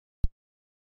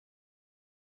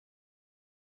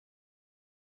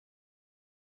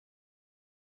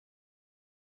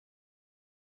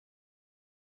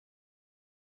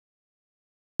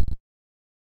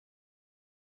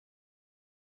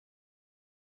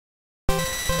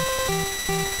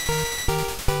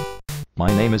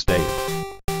My name is Dave.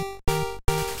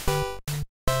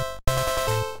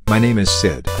 My name is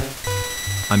Sid.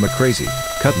 I'm a crazy,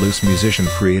 cut-loose musician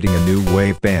creating a new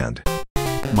wave band.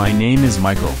 My name is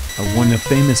Michael. I won a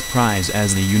famous prize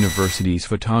as the university's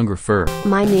photographer.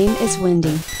 My name is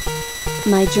Wendy.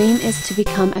 My dream is to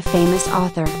become a famous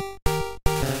author.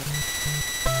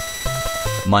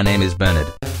 My name is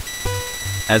Bernard.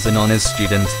 As an honors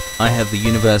student, I have the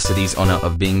university's honor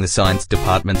of being the science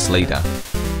department's leader.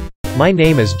 My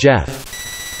name is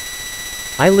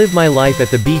Jeff. I live my life at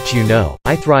the beach, you know.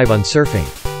 I thrive on surfing.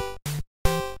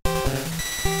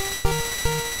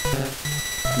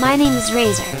 My name is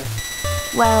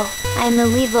Razor. Well, I am the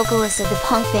lead vocalist of the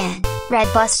punk band,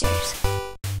 Red Busters.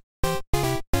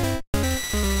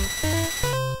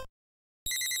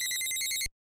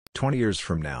 "20 years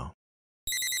from now."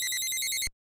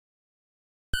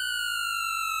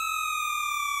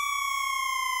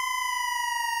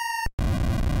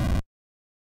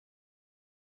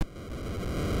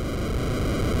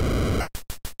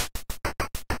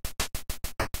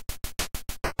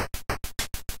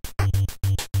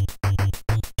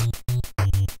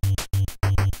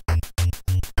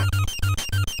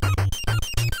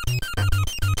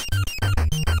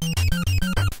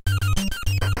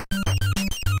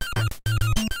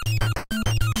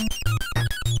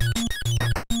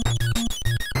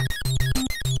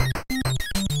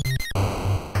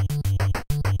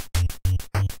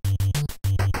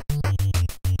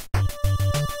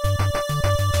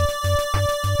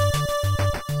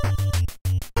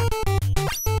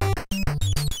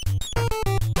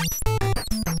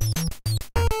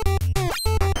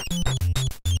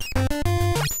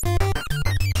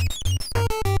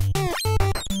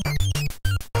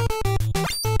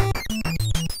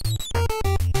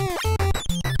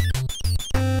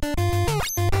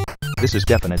 This is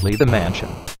definitely the mansion.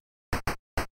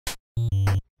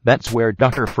 That's where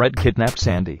Dr. Fred kidnapped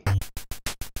Sandy.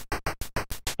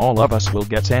 All of us will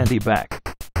get Sandy back.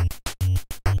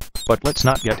 But let's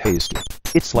not get hasty.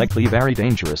 It's likely very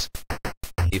dangerous.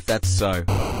 If that's so,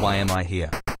 why am I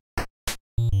here?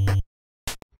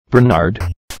 Bernard,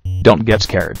 don't get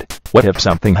scared. What if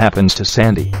something happens to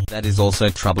Sandy? That is also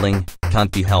troubling,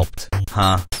 can't be helped,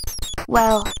 huh?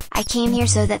 Well, I came here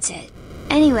so that's it.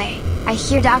 Anyway, I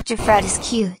hear Dr. Fred is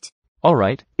cute.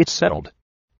 Alright, it's settled.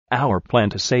 Our plan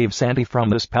to save Sandy from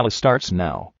this palace starts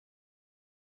now.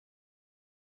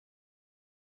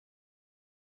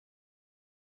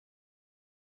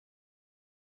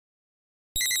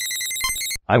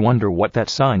 I wonder what that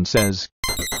sign says.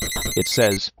 It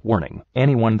says, "Warning,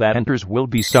 anyone that enters will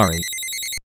be sorry."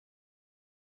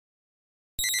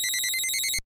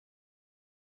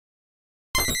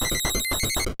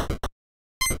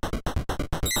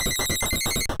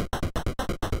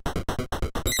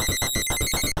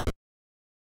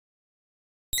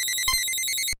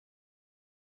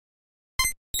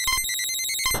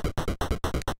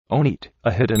 Oh neat,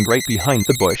 a hidden right behind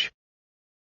the bush.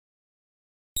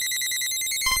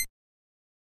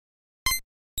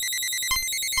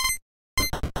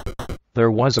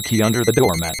 There was a key under the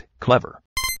doormat, clever.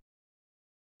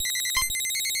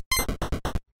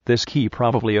 This key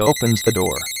probably opens the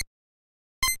door.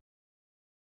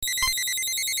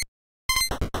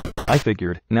 I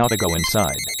figured, now to go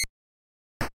inside.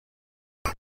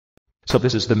 So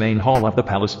this is the main hall of the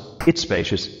palace. It's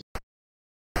spacious.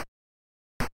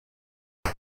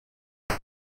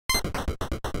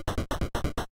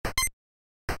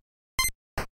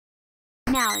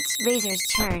 Now it's Razor's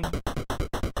turn.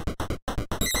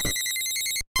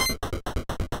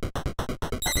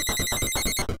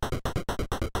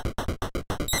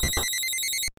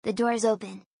 The door's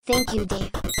open. Thank you,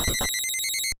 Dave.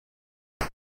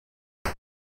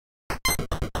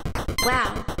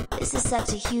 Wow, this is such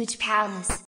a huge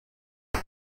palace.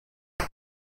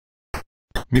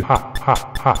 Ha ha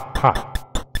ha ha.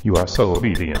 You are so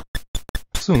obedient.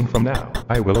 Soon from now,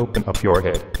 I will open up your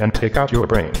head and take out your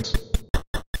brains.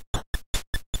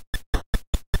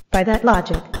 By that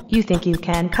logic, you think you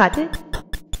can cut it?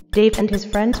 Dave and his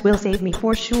friends will save me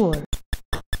for sure.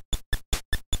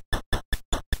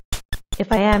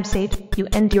 If I am saved, you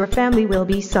and your family will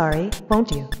be sorry,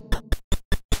 won't you?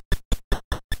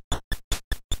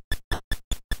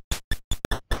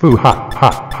 Foo ha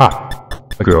ha ha.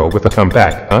 A girl with a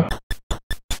comeback, huh?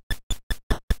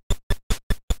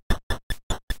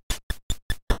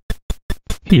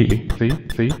 See.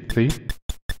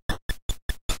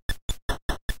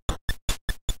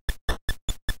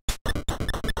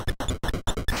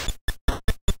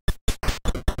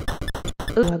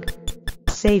 Ugh.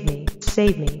 Save me,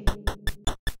 save me.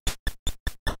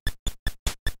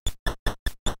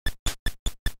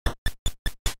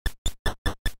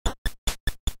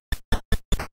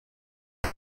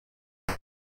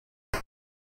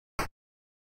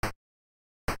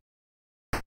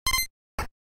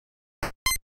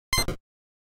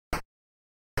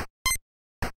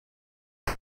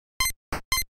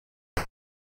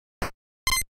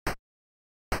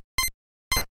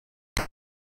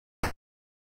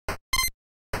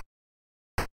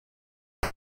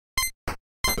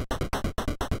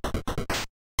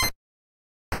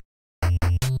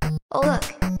 Oh look,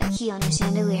 a key on your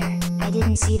chandelier. I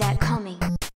didn't see that coming.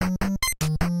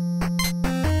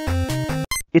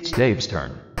 It's Dave's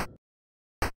turn.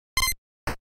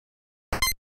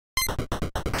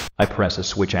 I press a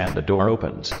switch and the door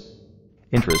opens.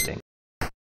 Interesting.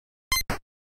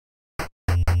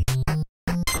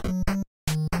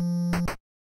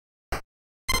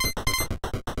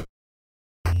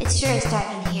 It sure is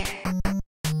dark in here.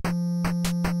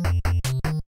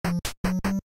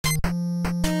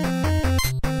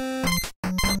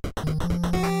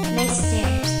 Nice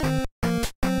stairs.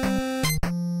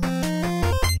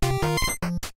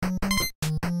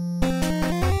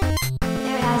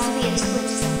 There has to be a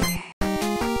switch somewhere.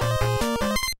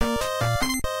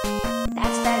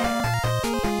 That's better.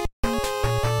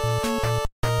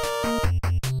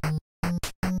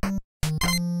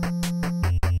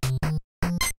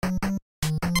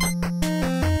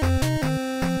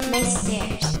 Nice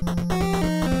stairs.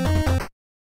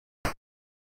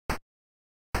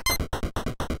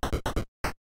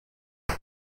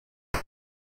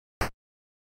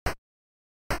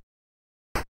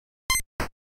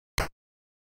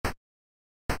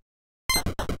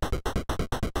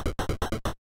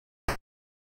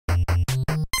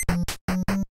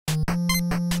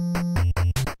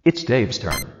 It's Dave's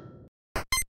turn.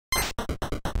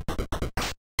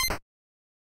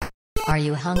 Are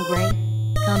you hungry?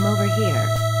 Come over here.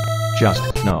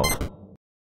 Just no.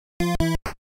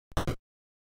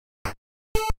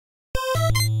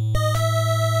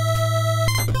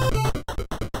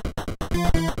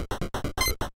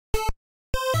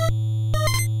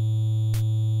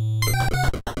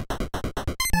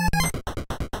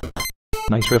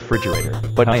 Nice refrigerator,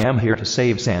 but I am here to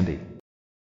save Sandy.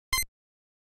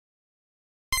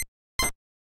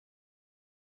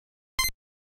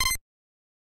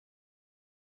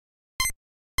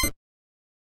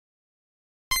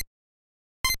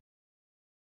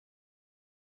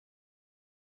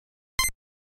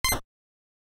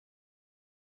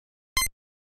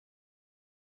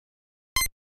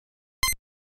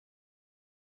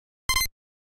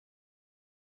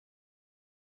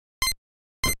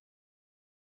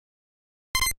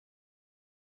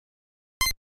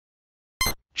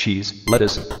 Cheese,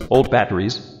 lettuce, old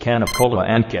batteries, can of cola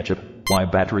and ketchup. Why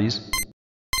batteries?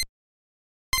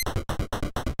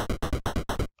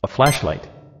 A flashlight.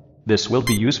 This will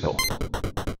be useful.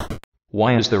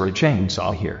 Why is there a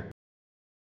chainsaw here?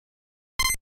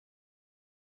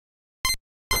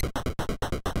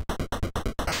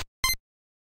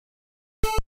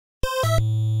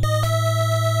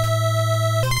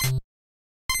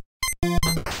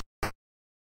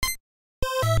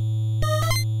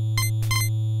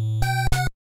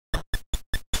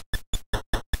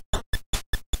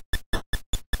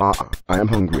 I am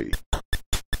hungry.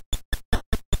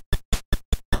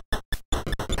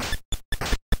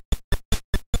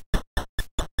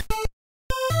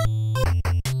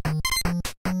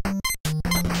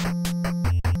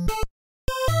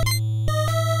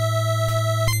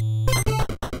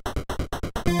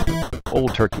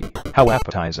 Old turkey, how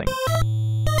appetizing.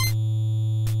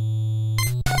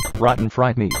 Rotten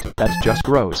fried meat, that's just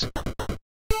gross.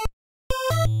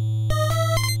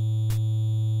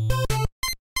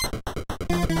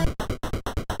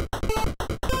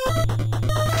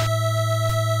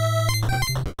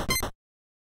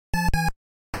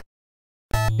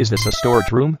 Is this a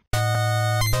storage room?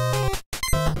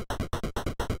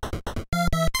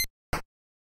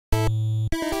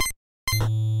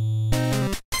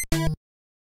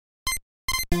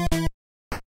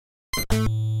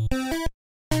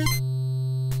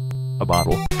 A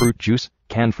bottle, fruit juice,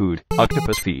 canned food,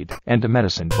 octopus feed, and a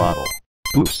medicine bottle.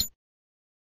 Oops.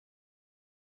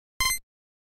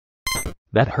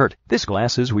 That hurt. This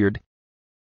glass is weird.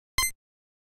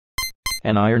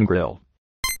 An iron grill.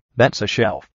 That's a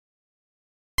shelf.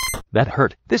 That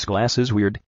hurt. This glass is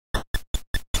weird.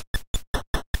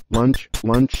 Lunch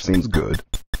seems good.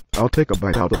 I'll take a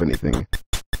bite out of anything.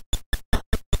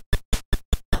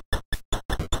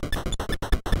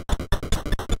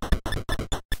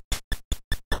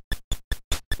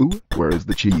 Ooh, where is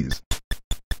the cheese?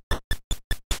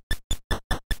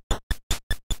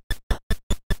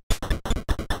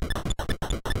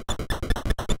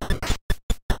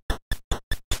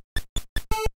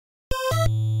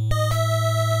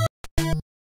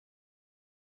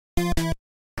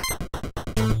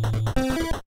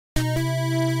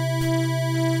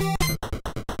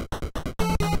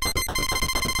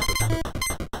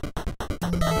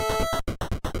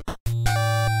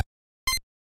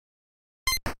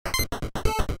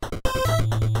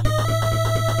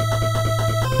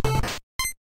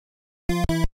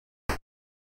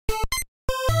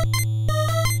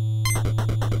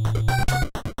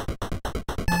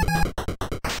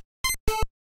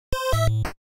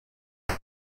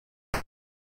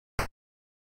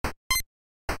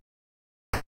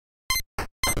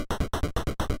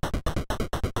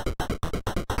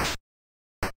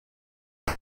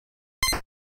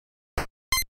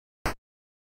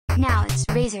 Now it's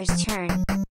Razor's turn.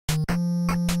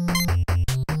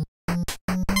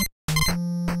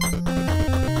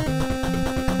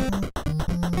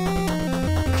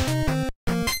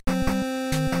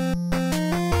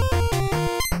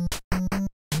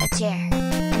 A chair.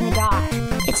 In the dark.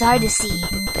 It's hard to see,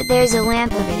 but there's a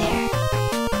lamp over there.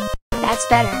 That's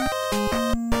better.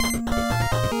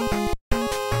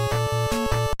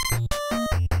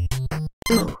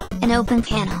 Ooh, an open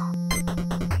panel.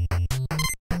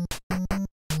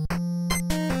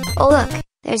 Oh look,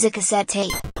 there's a cassette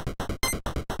tape.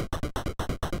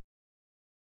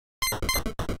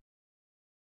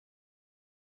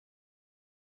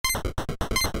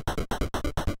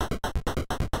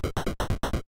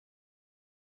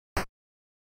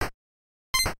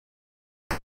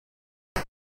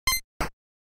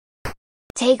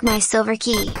 Take my silver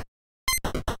key.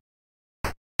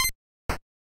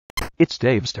 It's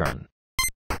Dave's turn.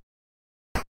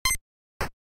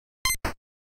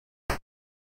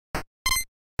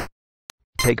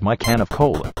 Take my can of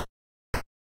cola.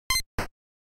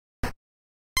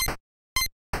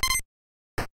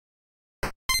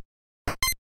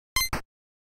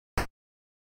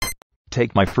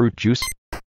 Take my fruit juice.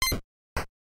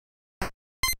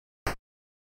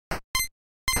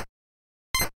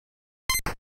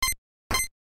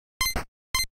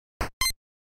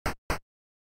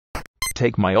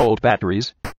 Take my old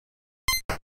batteries.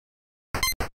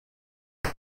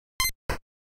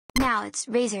 Now it's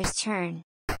Razor's turn.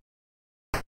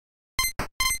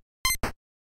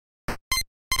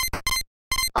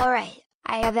 Alright,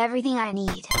 I have everything I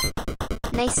need.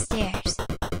 Nice stairs.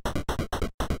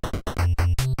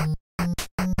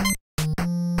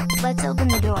 Let's open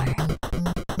the door.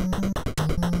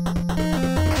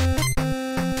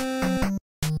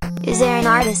 Is there an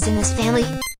artist in this family?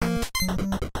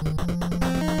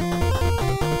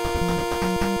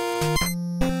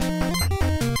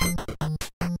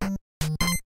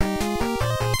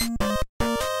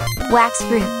 Wax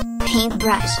fruit,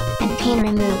 paintbrush, and paint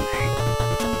remover.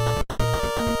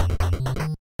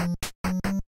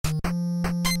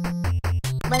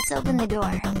 Let's open the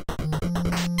door.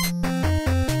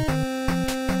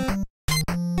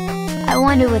 I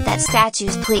wonder what that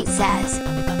statue's plate says.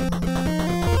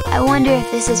 I wonder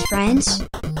if this is French?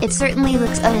 It certainly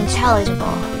looks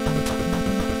unintelligible.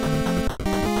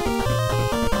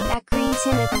 That green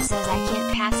tentacle says I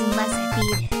can't pass unless I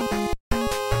feed it.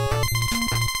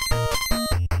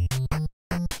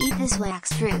 Eat this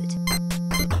wax fruit.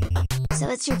 So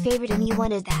it's your favorite and you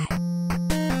wanted that.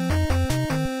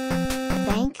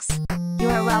 Thanks. You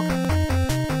are welcome.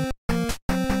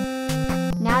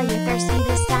 Now you're thirsty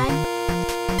this time?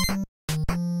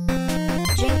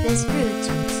 Drink this fruit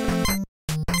juice.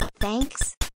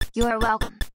 Thanks. You are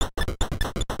welcome.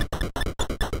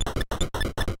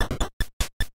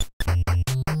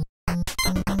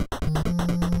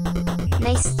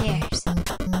 Nice stairs.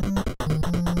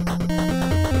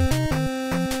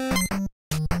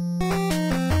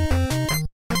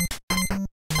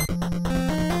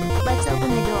 Let's open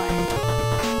the door.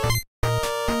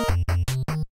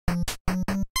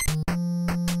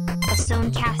 A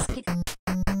stone casket.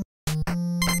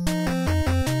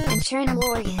 Internal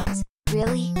organs.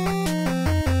 Really?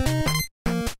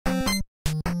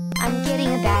 I'm getting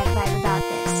a bad vibe about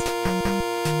this.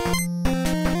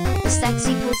 The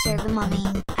sexy poster of the mummy.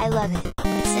 I love it.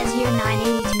 It says here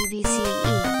 982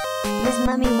 BCE. This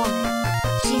mummy woman.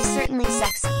 She's certainly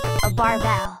sexy. A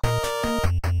barbell.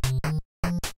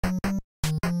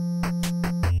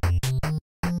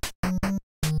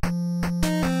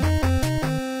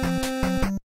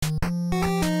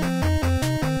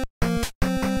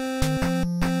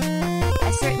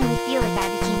 I certainly feel like I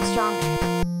became stronger.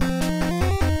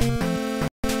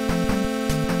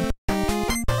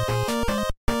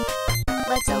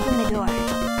 Let's open the door.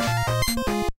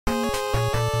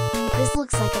 This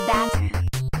looks like a bathroom.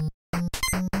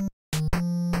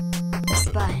 A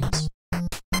sponge.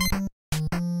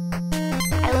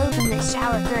 I'll open the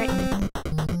shower curtain.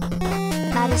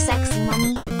 Not a sexy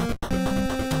mummy.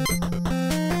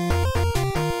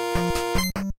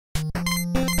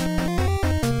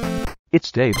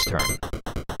 It's Dave's turn.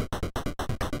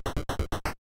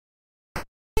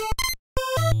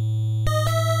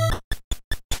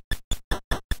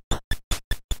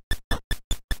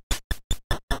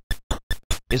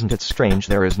 Isn't it strange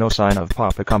there is no sign of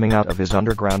Papa coming out of his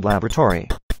underground laboratory?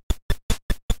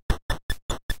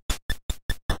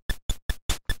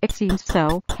 It seems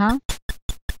so, huh?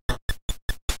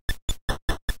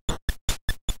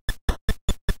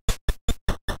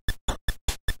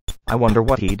 I wonder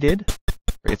what he did?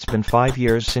 It's been 5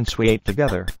 years since we ate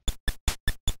together.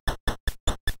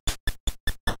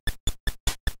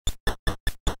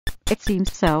 It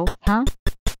seems so, huh?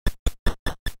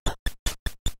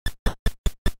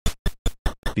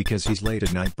 Because he's late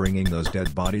at night bringing those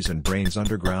dead bodies and brains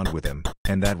underground with him,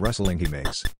 and that rustling he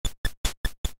makes.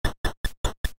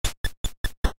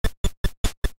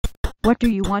 What do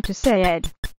you want to say,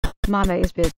 Ed? Mama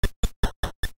is busy.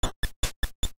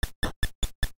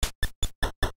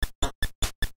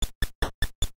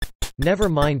 Never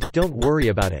mind, don't worry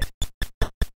about it.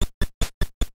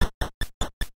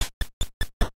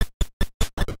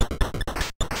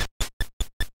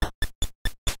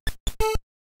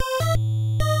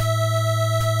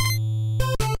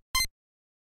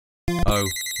 Oh,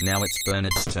 now it's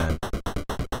Bernard's turn.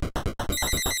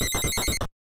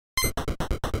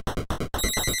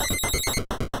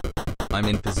 I'm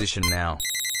in position now.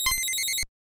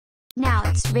 Now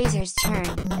it's Razor's turn.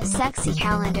 A sexy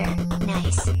calendar.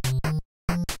 Nice.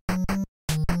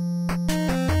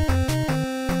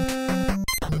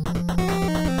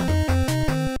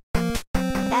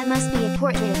 That must be a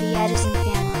portrait of the Edison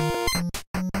family.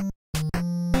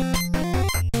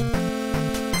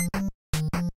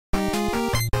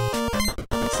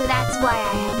 So that's why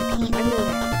I have the paint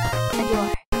remover. A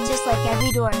door. Just like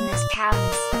every door in this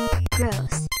palace.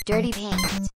 Gross. Dirty paint.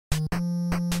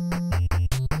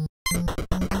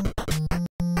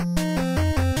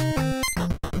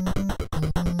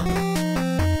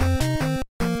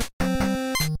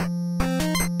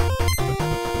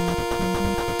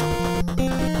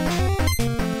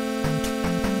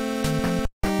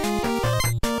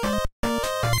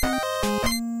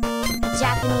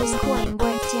 Japanese coin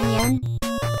worth 10 yen?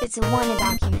 It's a wanted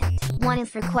document, wanted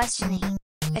for questioning.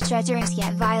 A treacherous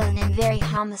yet violent and very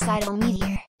homicidal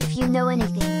meteor. If you know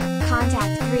anything,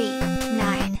 contact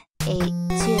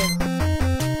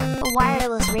 3982. A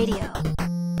wireless radio.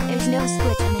 There's no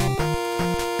switch on it.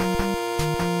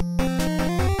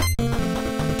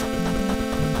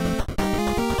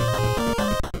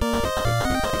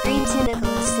 Green Tentacle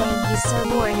is saying he's so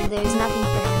bored and there's nothing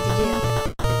for him to do.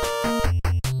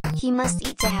 He must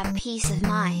eat to have peace of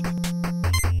mind.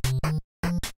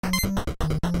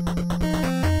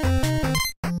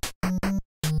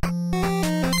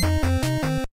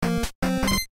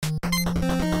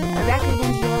 A record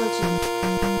ideology.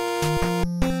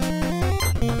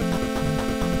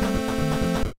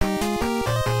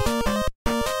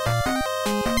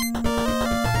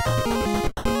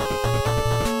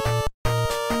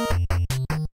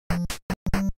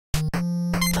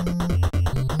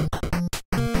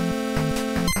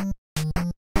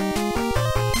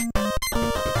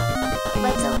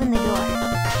 Let's open the door.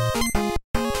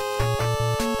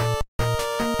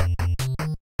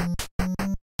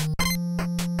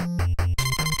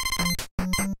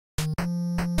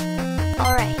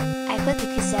 Alright, I put the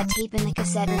cassette tape in the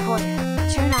cassette recorder.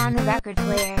 Turn on the record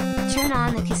player, turn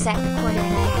on the cassette recorder,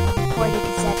 and I have a recorded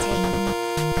cassette tape.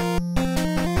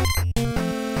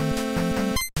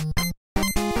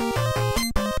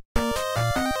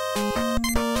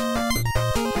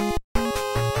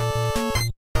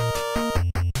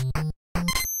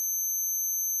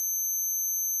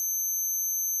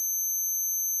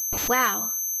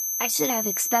 Wow, I should have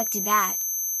expected that.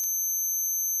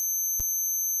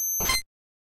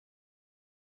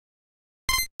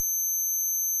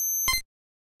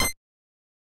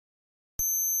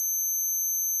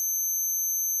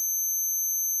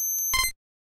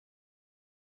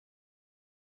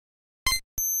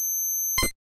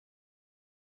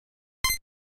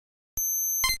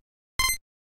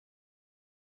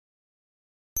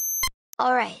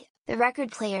 Alright, the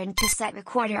record player and cassette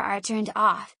recorder are turned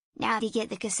off. Now to get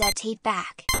the cassette tape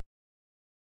back.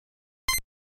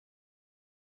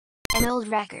 An old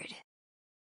record.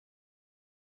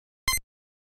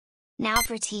 Now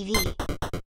for TV.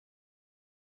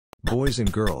 Boys and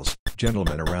girls,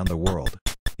 gentlemen around the world.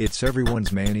 It's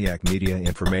everyone's Maniac Media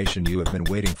information you have been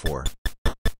waiting for.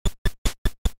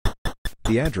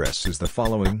 The address is the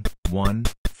following: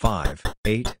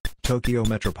 158 Tokyo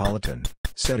Metropolitan,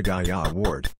 Setagaya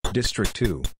Ward, District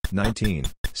 2,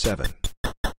 197.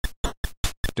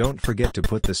 Don't forget to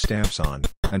put the stamps on.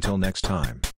 Until next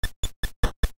time.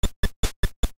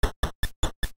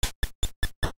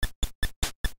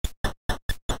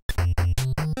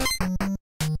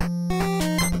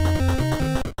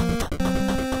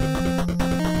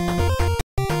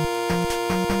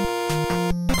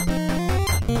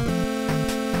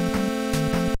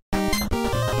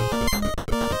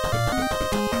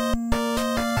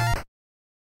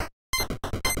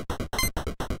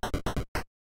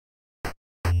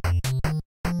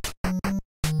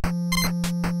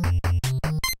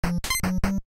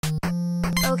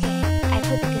 Okay, I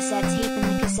put the cassette tape in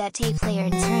the cassette tape player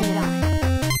and turn it on.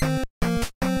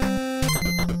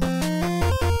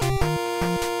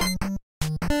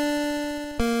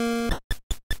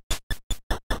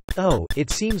 Oh, it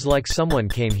seems like someone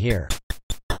came here.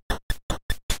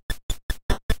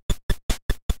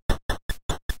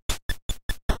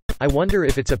 I wonder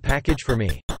if it's a package for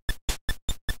me.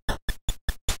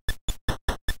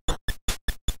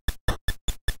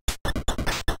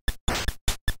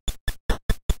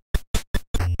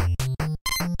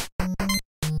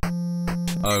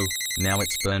 Oh, now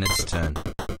it's Bernard's turn.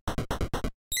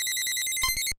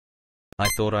 I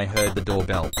thought I heard the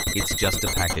doorbell. It's just a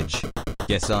package.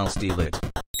 Guess I'll steal it.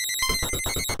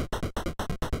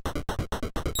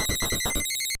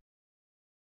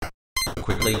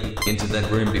 Quickly, into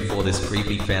that room before this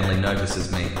creepy family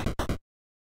notices me.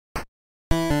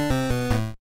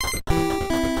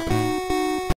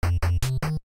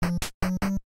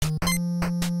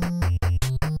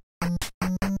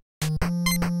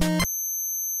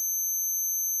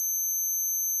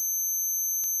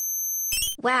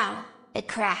 Wow, it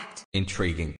cracked.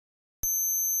 Intriguing.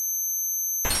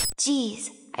 Jeez,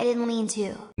 I didn't mean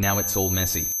to. Now it's all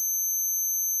messy.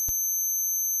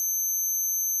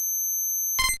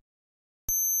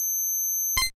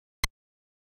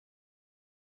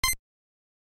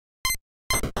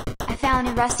 I found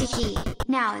a rusty key.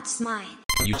 Now it's mine.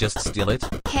 You just steal it?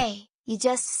 Hey, you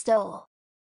just stole.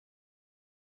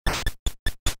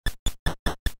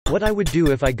 What I would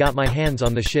do if I got my hands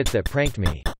on the shit that pranked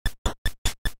me.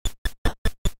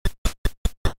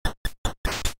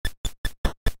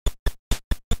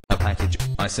 A package.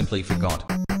 I simply forgot.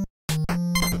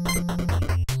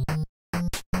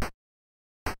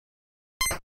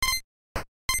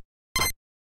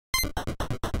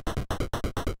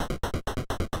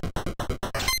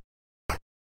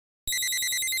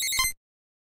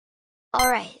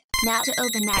 Alright, now to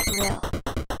open that grill.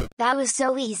 That was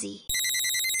so easy.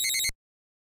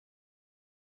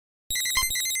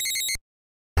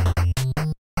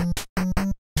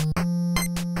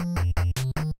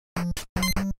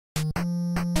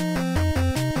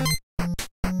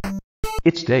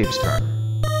 It's Dave's turn.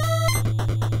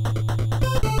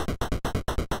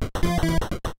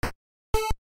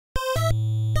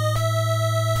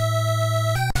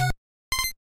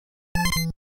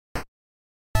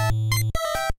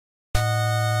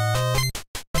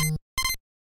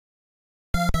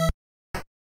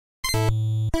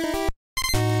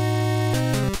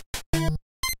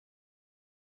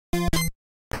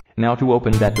 Now to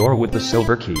open that door with the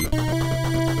silver key.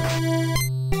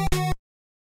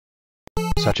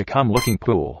 Such a calm-looking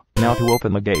pool. Now to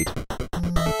open the gate.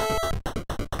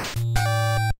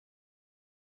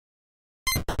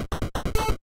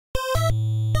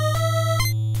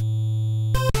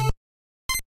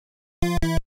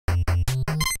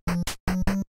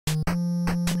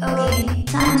 Okay,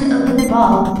 time to open the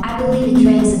ball. I believe it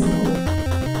drains the pool.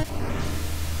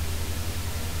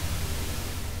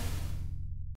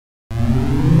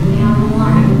 Now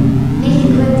alarm. Make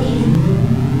it quick, Dave.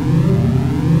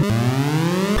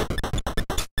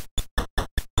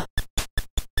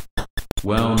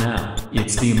 Well now,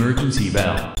 it's the emergency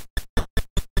bell.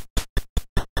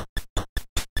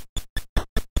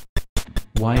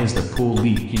 Why is the pool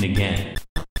leaking again?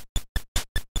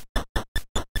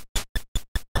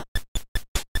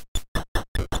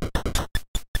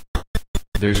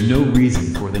 There's no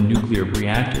reason for the nuclear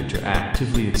reactor to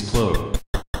actively explode.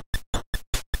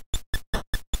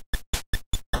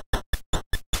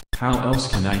 How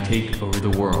else can I take over the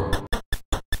world?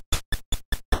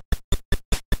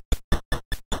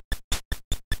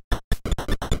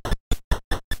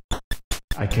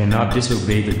 I cannot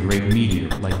disobey the great meteor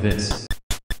like this.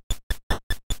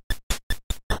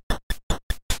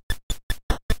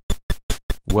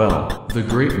 Well, the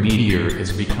great meteor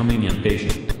is becoming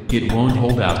impatient. It won't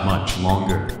hold out much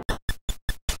longer.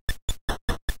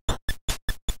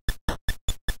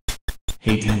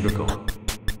 Hey Tentacle.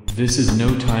 This is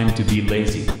no time to be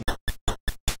lazy.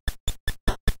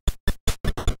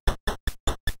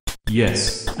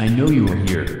 Yes, I know you are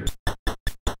here.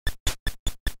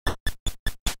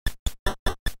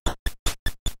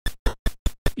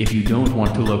 If you don't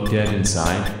want to look dead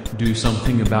inside, do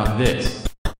something about this.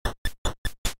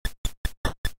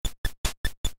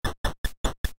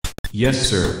 Yes,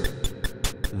 sir.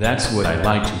 That's what I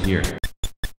like to hear.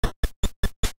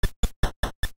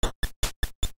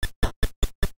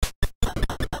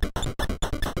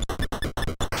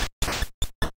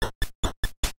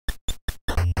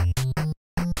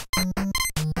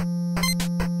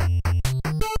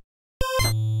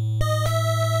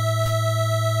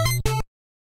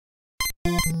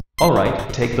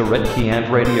 Alright, take the red key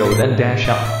and radio, then dash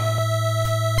out.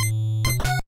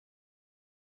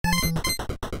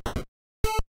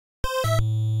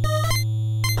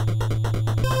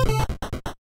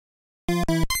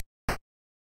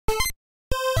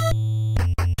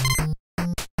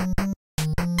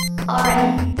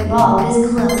 vault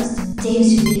is closed. Dave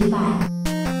should be fine.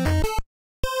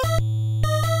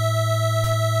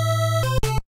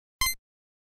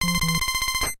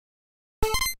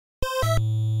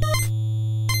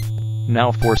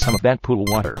 Now for some of that pool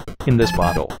water in this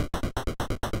bottle.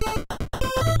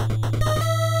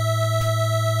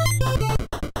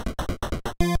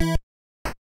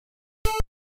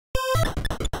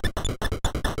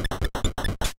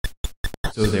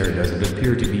 So there doesn't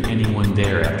appear to be anyone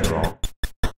there after all.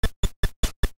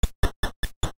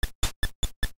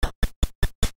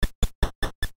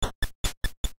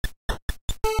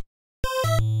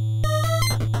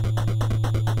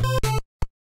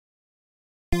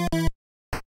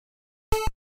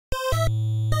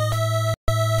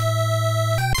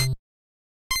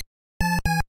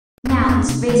 Now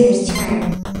it's Razor's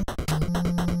turn.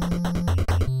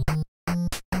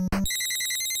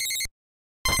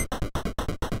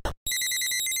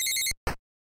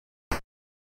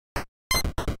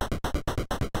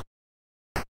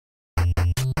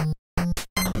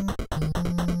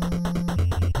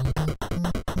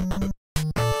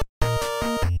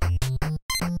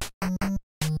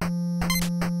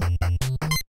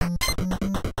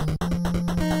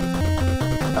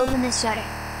 Open the shutter.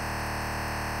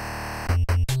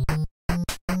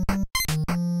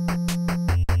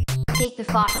 Take the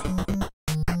faucet.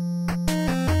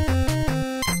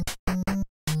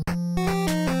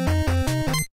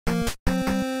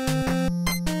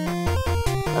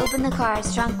 Open the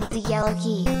car's trunk with the yellow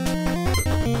key.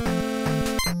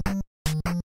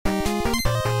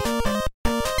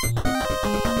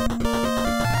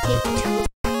 Take the tools.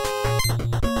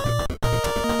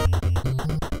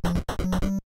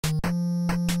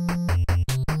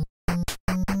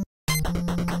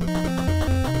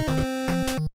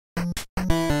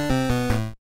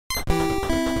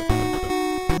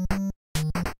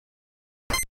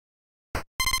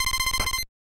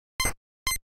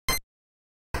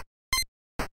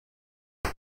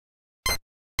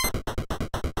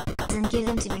 And give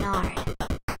them to Bernard.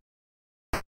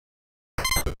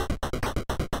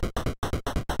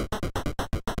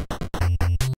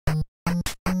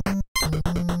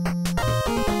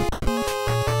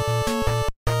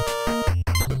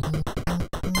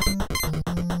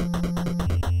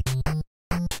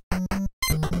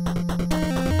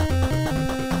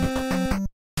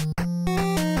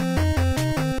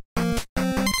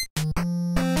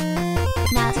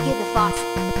 Now to give the faucet.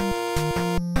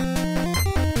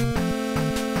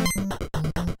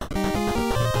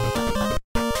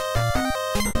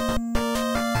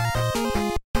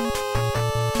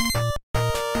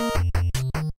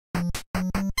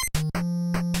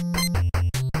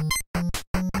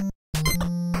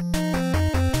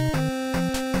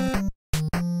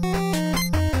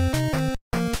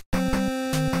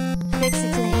 Fix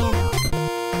it to the handle.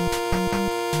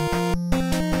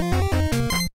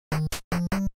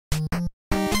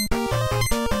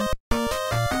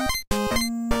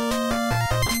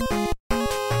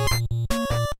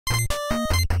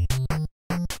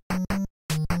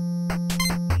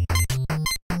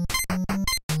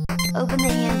 Open the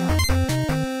handle.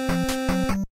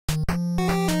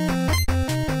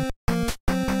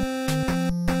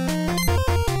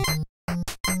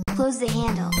 Close the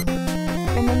handle.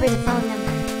 Remember the phone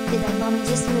number. Did that mommy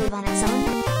just move on its own?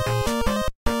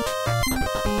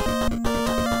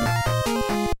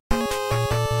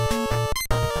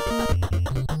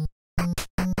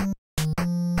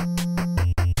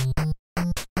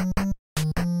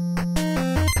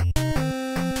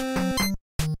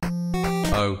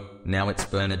 Oh, now it's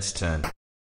Bernard's turn.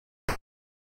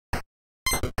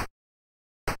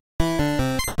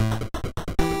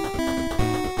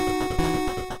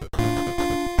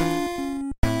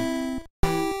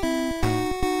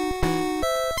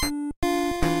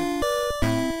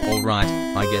 Alright,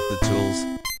 I get the tools.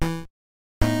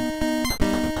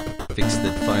 Fix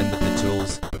the phone with the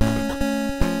tools.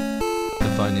 The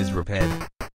phone is repaired.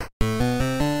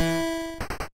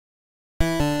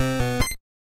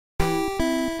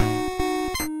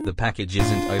 The package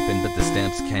isn't open but the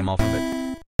stamps came off of it.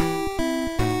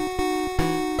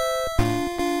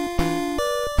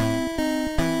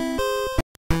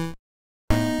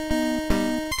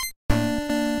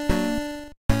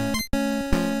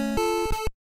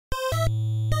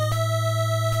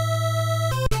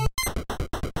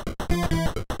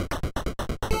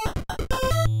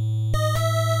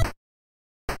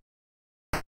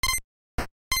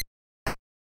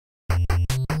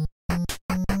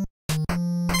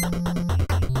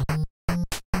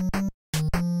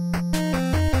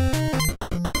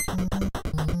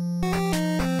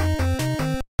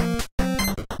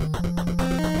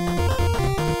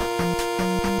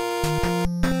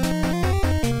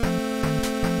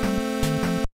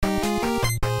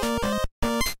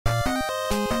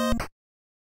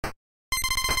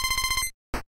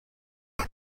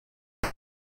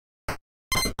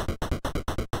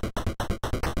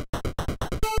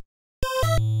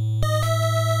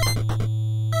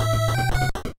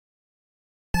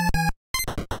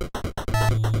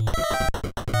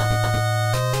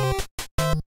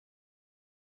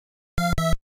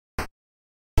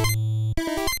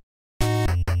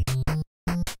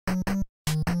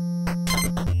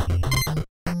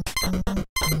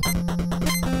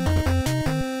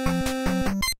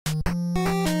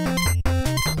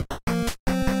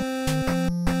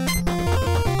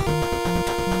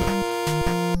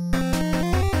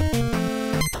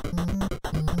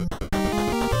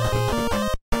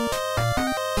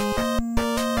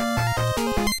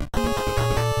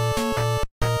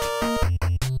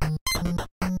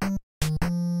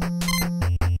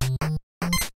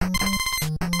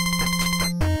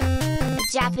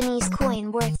 Japanese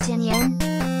coin worth 10 yen?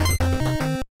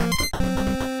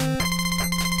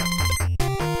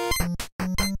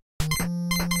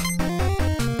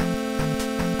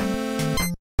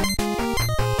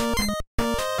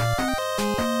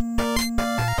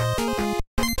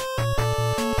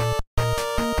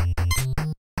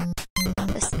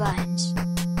 A sponge.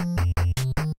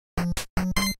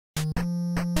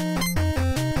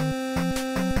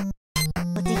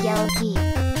 With the yellow key.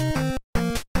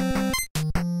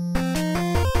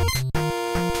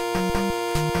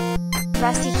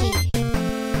 Rusty key.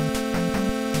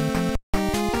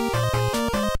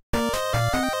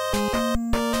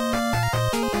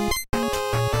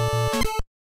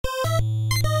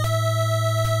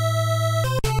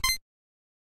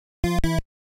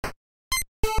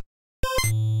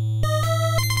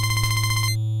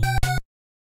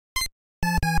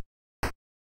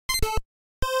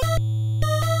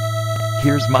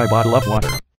 Here's my bottle of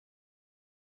water.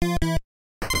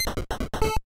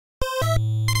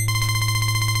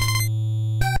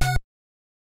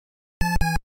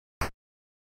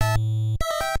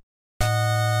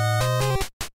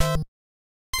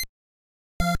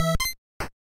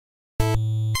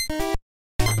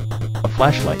 A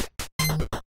flashlight.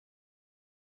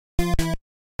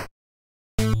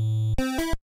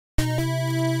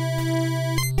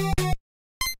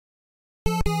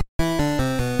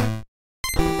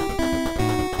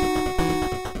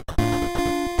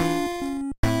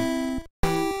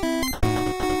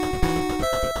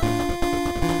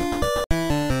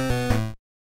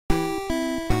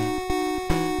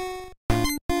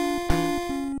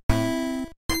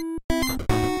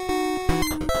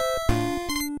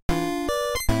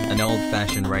 An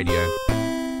old-fashioned radio.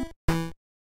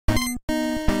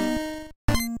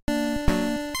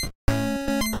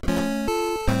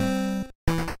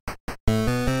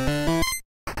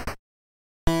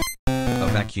 A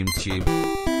vacuum tube.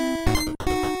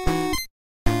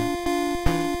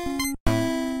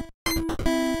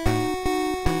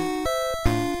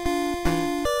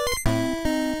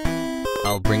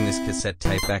 I'll bring this cassette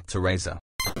tape back to Razor.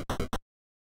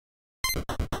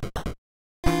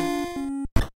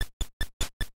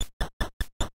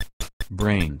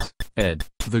 Brains, Ed,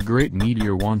 the great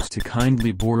meteor wants to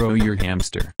kindly borrow your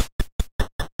hamster.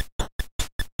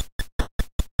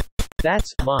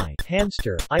 That's my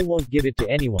hamster. I won't give it to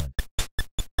anyone.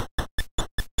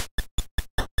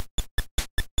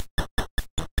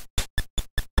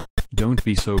 Don't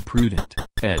be so prudent,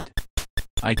 Ed.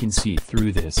 I can see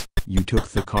through this. You took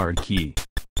the card key.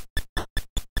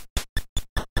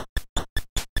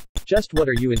 Just what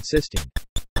are you insisting?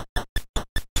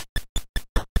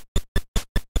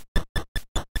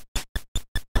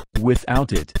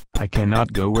 Without it, I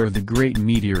cannot go where the great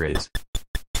meteor is.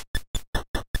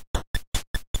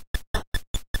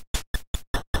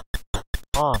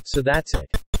 Ah, so that's it.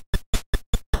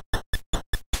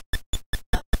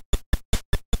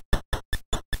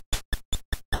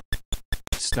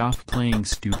 Stop playing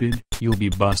stupid, you'll be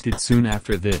busted soon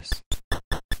after this.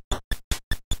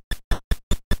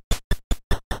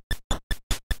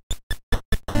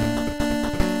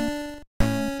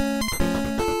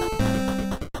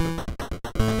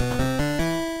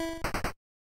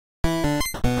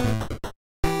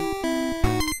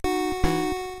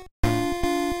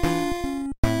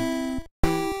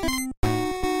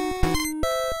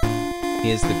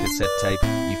 Here's the cassette tape,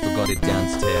 you forgot it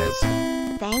downstairs.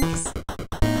 Thanks.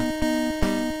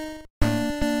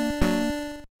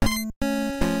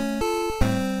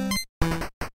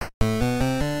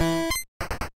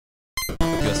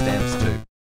 Your stamps too.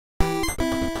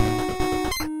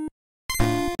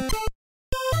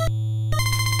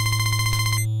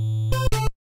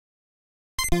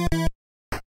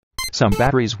 Some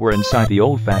batteries were inside the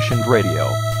old-fashioned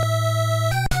radio.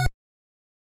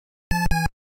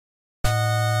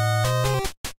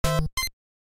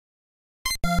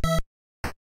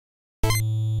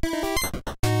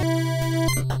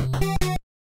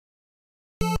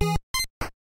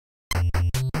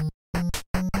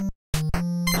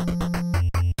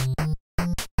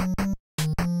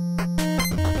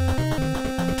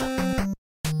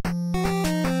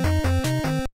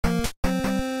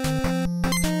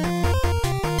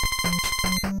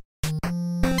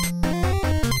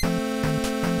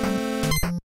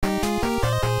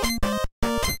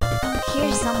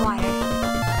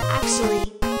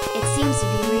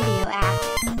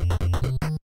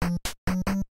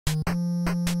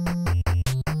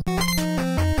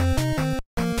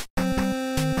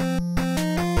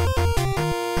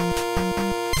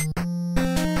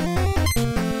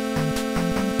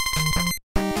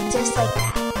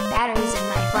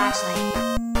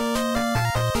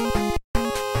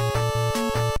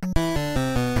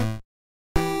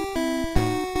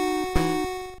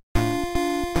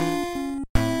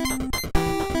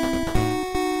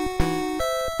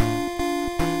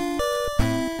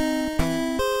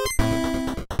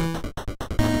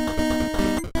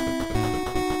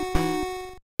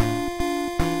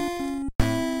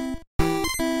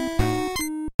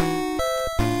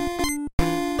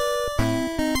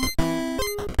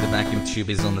 tube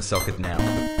is on the socket now.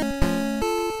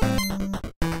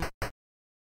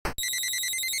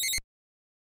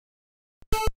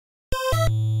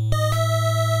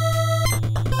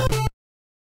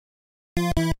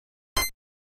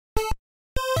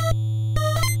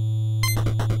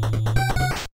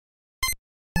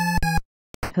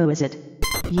 Who is it?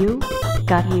 You?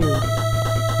 Got you.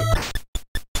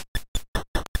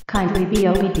 Kindly be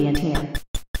obedient here.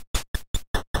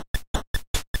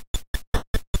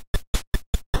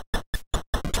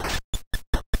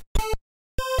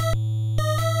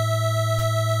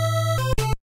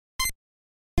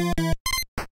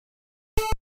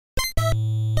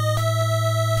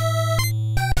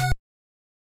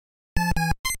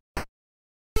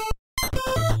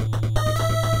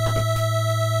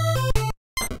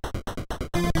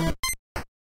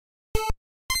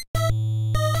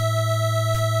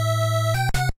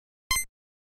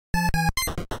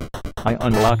 I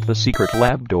unlocked the secret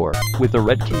lab door with the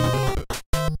red key.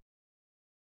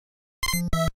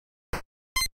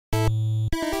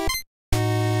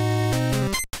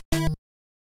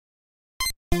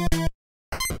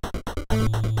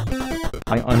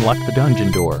 I unlocked the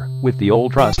dungeon door with the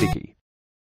old rusty key.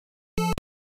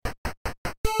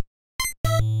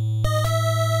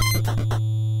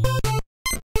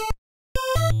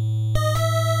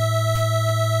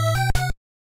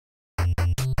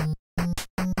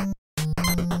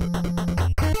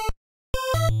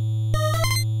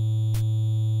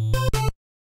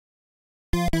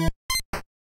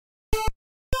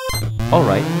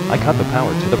 Alright, I cut the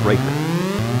power to the breaker.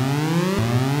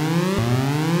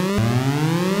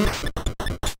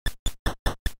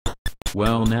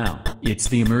 Well now, it's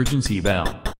the emergency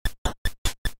bell.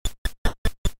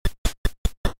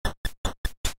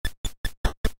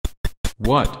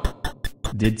 What?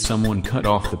 Did someone cut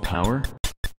off the power?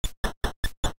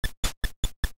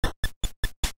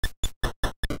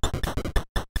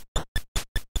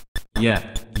 Yeah,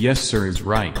 yes sir is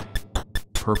right.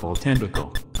 Purple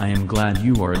Tentacle, I am glad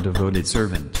you are a devoted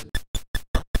servant.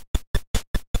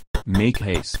 Make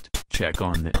haste, check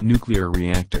on that nuclear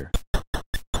reactor.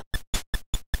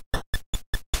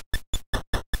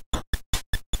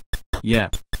 Yeah,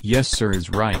 yes sir is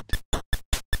right.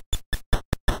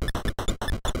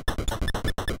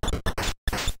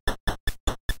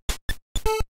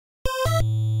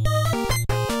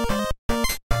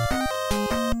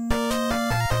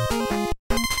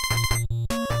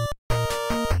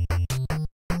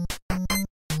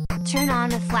 Turn on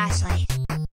the flashlight.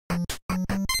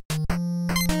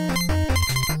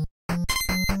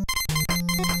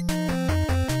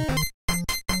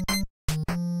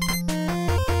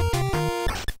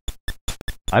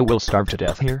 I will starve to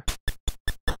death here.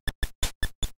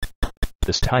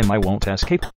 This time I won't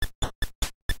escape.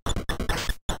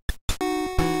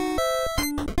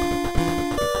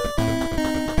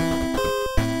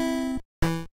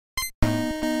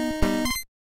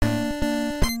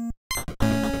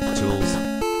 Tools.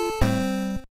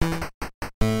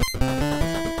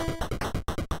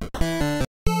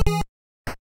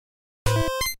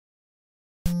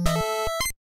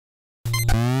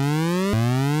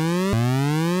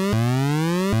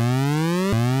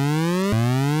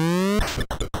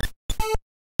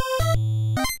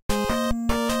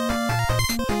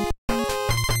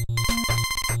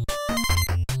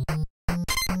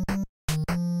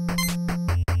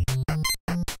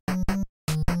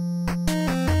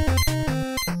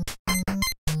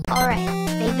 Alright,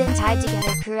 they've been tied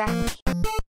together correctly.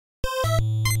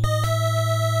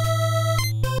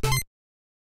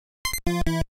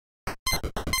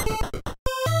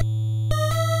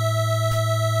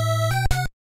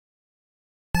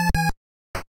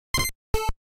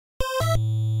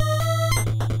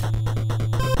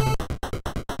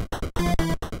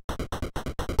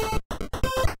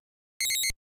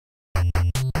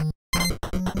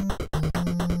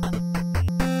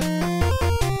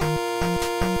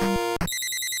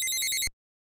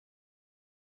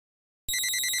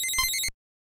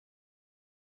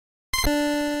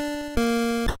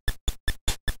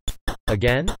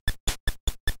 Again?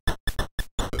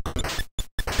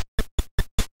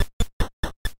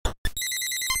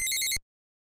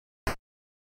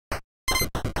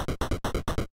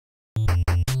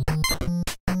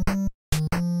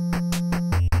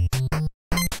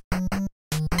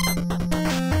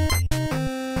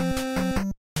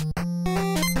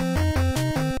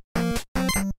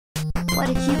 What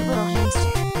a cute little hamster.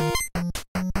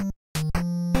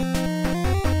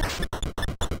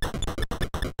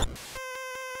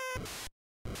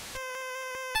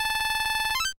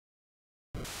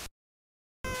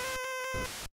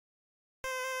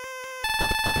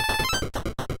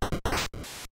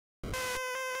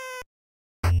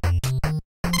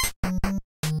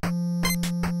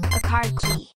 hard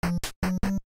key.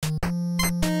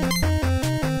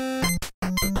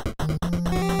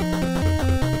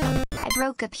 I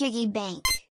broke a piggy bank.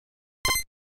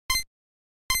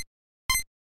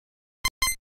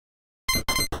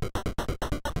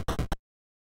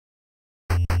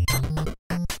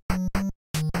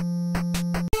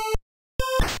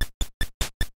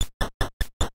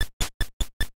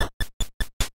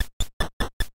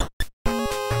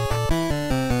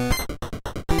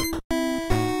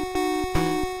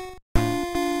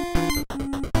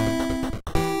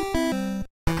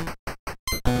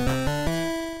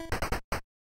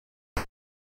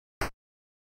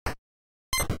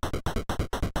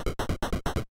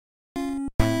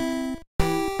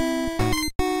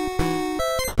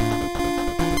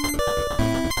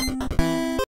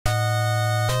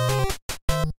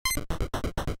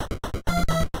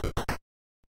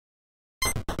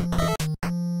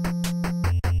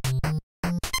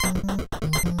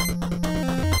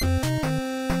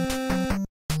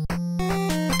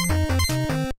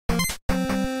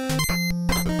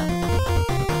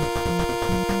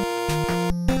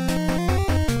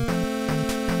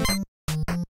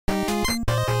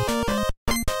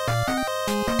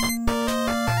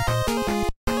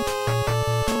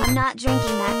 I'm not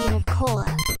drinking that can of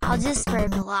cola, I'll just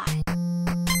burp a lot.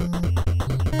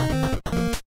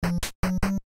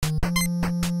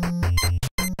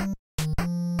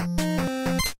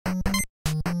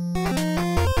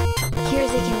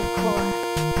 Here's a can of cola.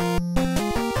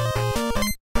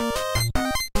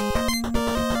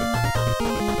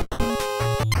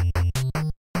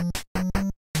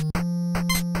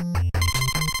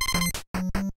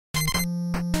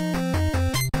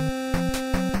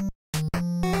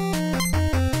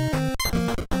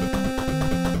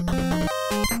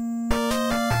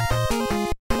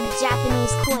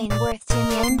 Japanese coin worth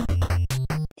 10 yen.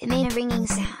 It made a ringing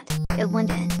sound. It went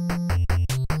in.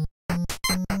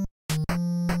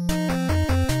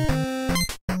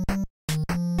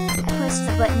 I pushed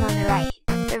the button on the right.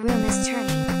 The room is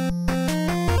turning.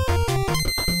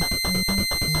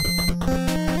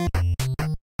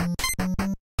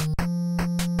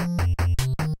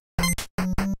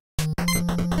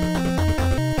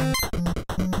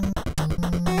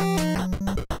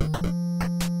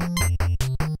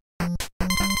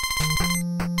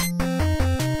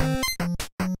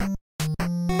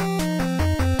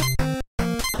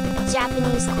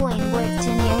 Japanese coin worth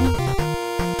 10 yen.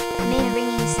 It made a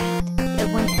ringing sound. It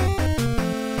went in.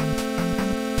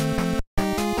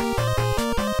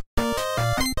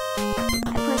 I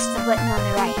pushed the button on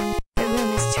the right. The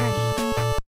room is turning.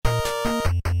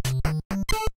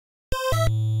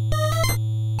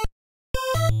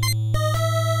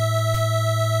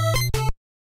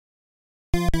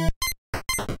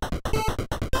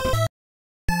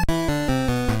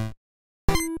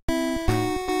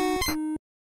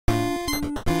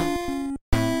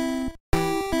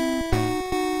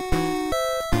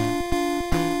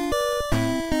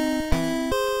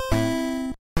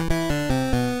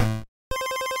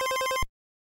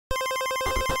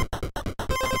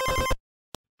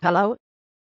 Hello?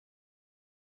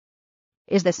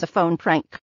 Is this a phone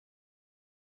prank?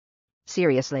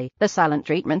 Seriously, the silent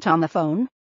treatment on the phone?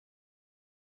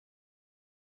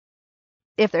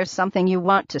 If there's something you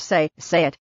want to say, say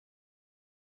it.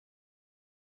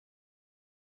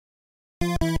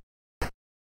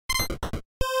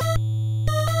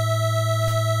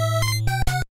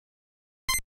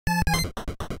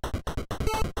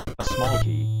 A small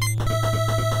key.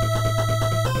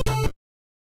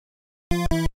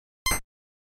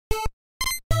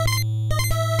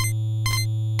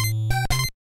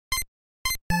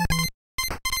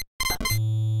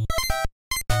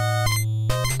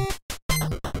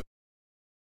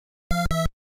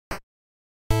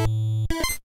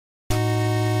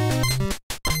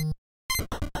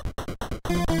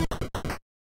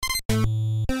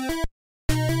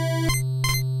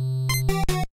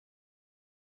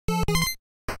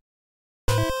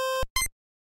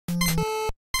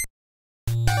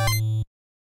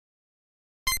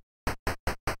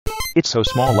 It's so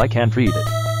small I can't read it.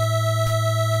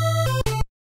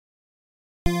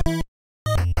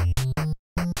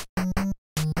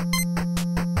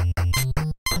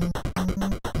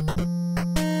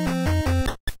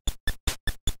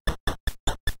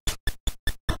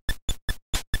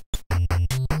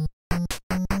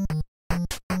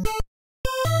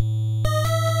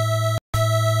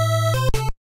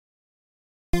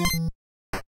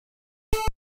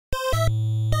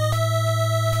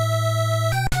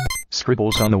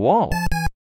 Scribbles on the wall.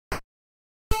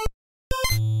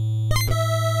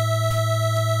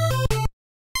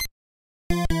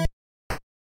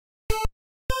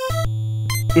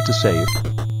 Hit to save.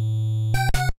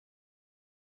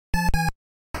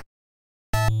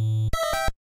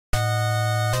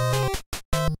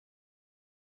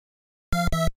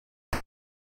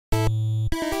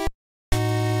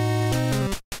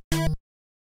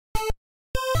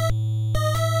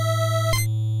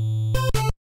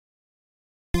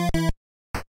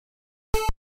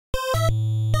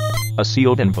 A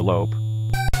sealed envelope.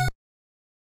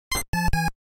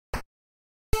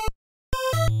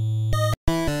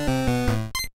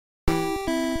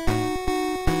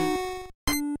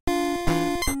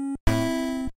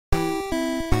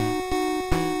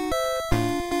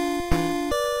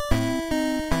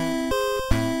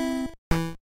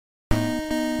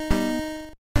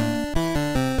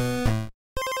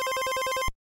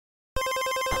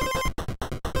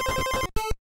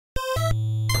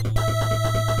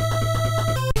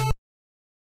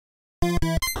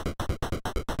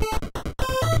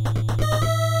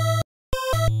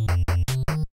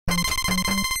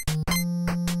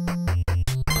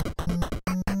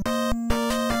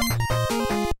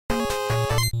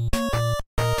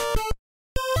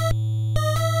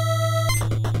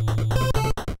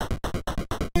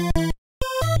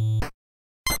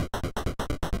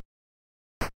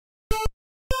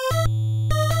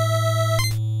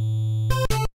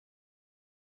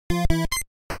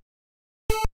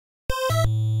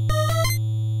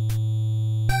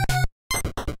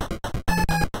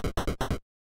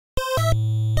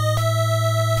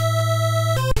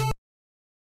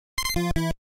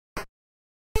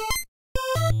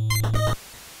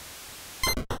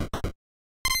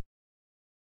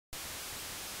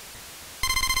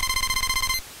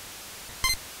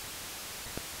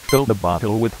 Fill the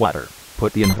bottle with water.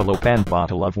 Put the envelope and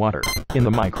bottle of water in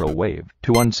the microwave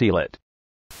to unseal it.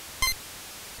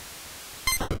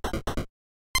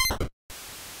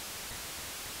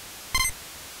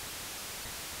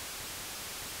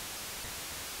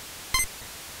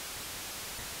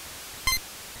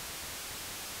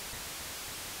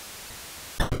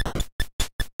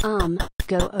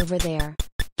 Go over there.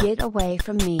 Get away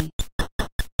from me.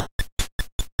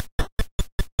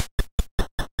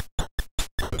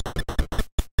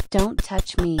 Don't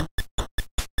touch me.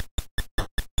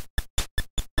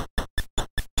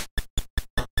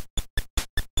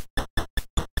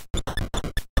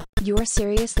 You're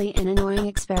seriously an annoying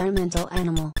experimental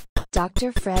animal.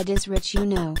 Dr. Fred is rich, you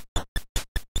know.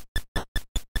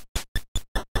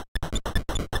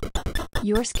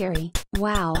 You're scary.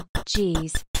 Wow,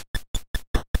 geez.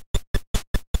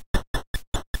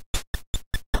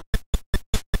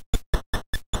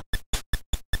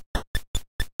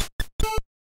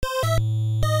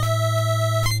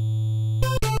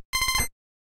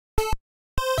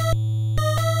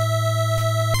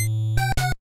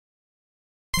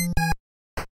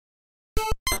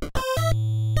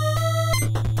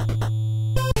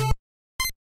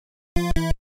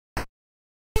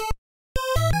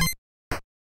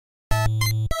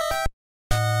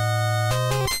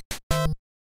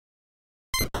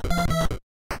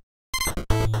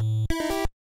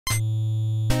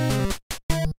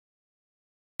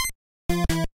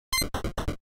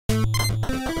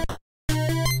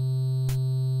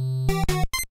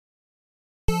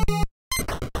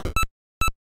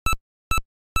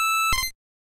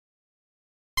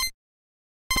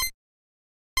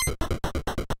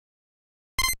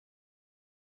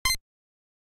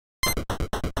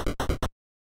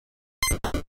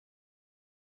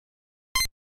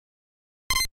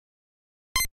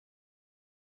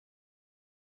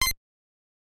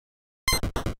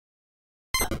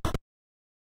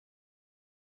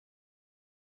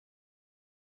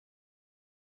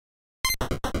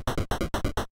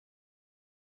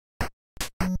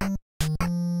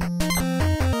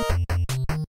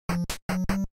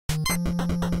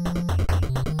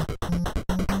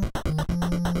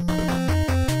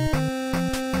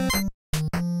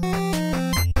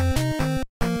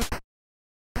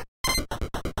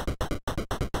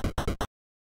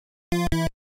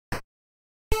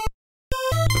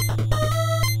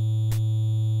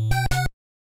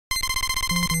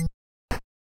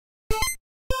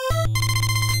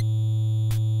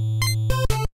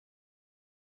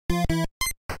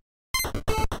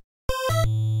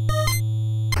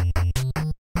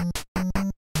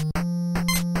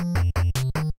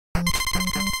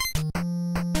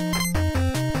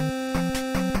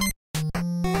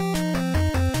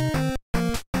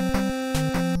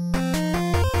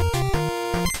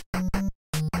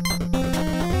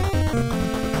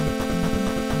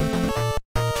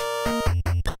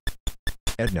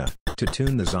 Edna, to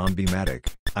tune the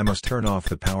Zombie-matic, I must turn off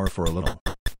the power for a little.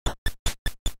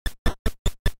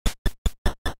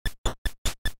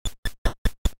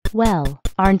 Well,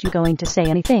 aren't you going to say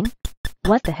anything?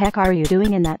 What the heck are you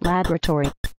doing in that laboratory?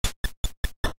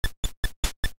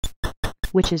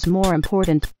 Which is more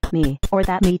important, me or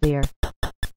that meteor?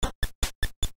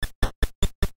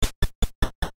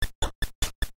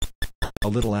 A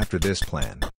little after this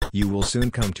plan, you will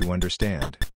soon come to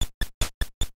understand.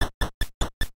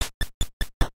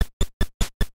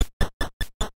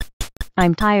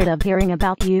 I'm tired of hearing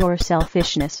about your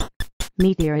selfishness.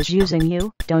 Meteor is using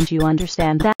you, don't you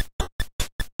understand that?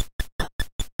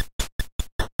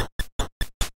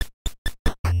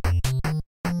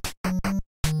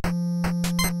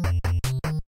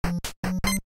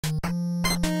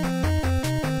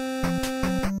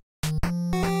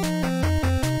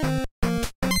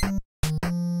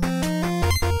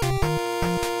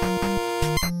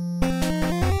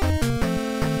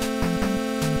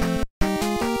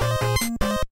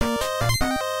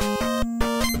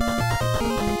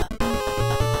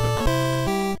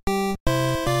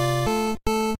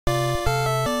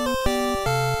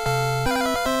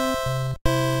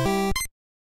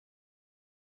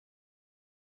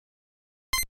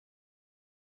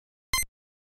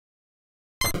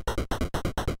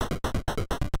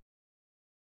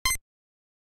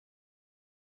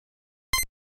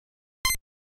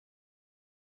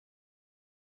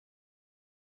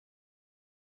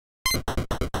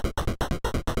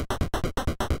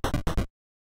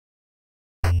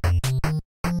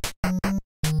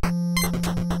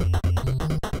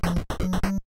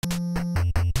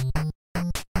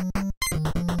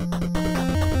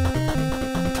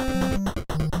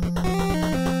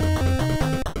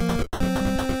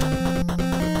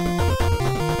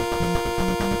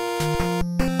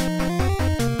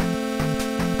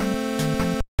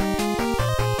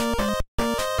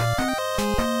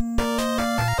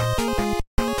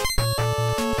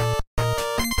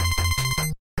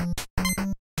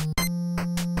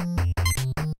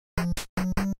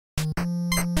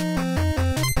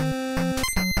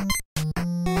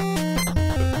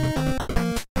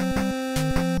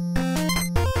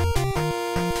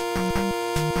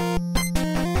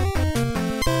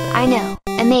 I know,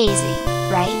 amazing,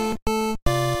 right? You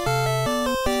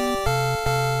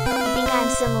think I'm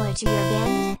similar to your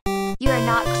band? You are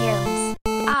not careless.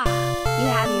 Ah, you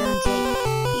have your own take.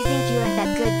 You think you are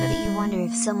that good, but you wonder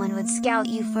if someone would scout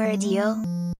you for a deal?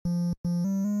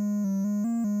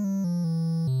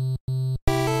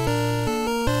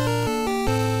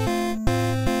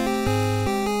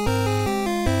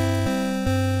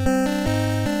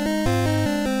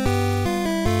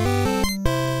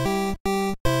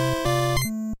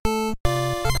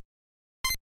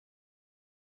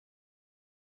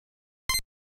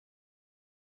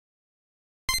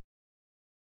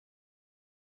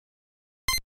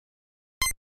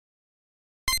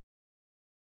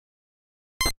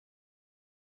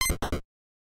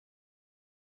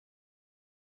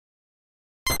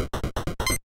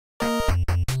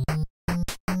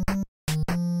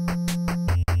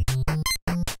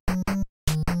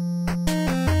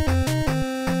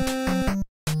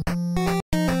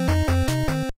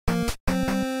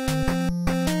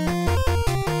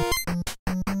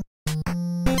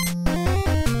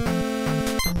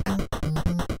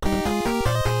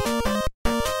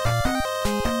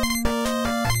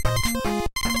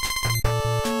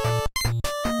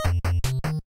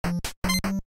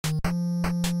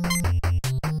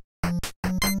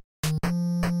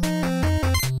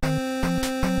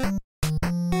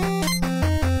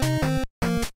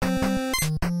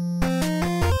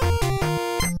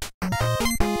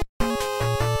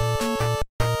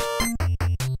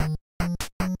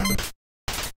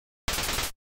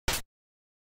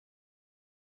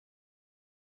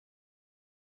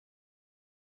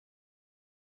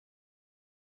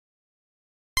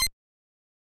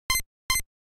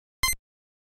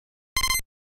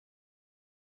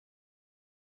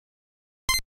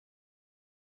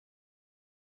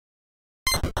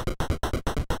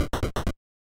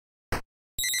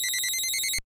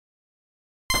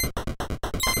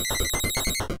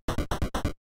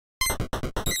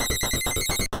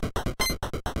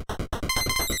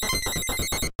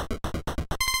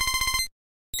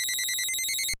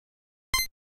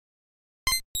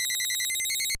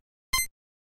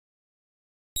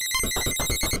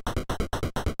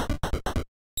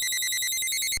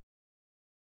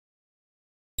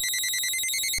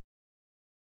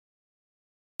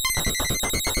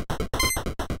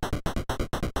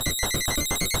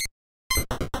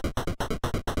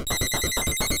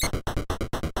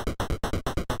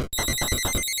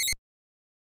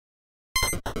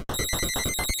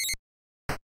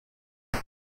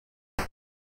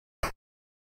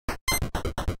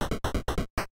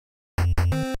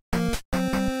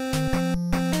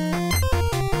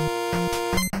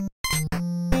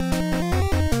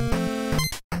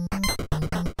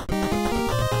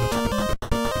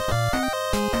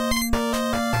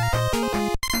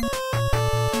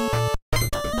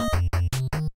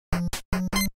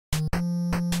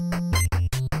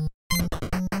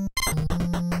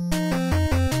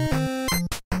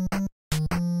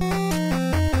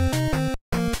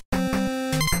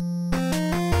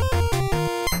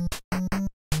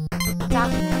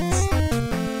 documents.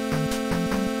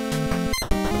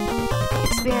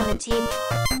 Experiment table.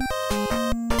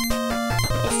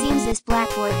 It seems this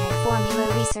blackboard had formula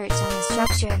research on the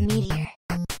structure of meteor.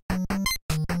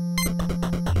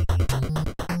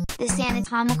 This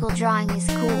anatomical drawing is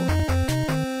cool.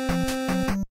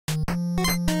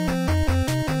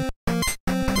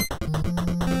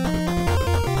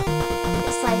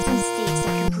 This license states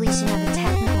the completion of a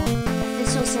technical,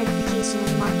 official certification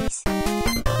in mummies.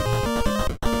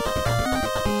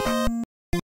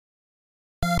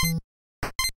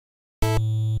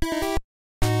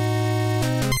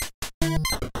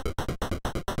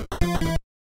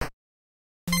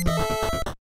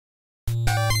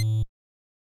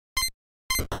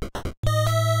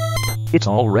 It's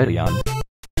already on.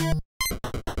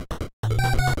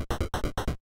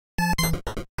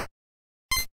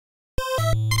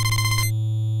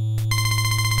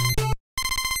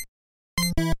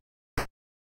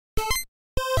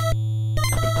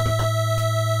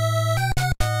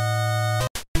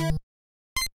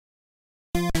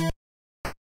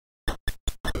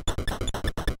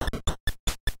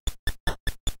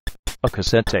 A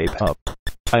cassette tape up.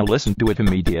 I listened to it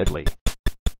immediately.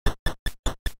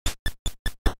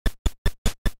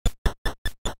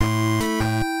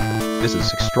 This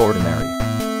is extraordinary.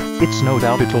 It's no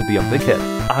doubt it'll be a big hit.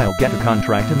 I'll get a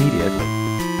contract immediately.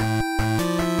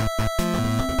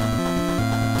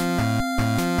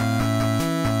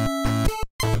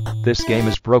 This game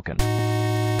is broken.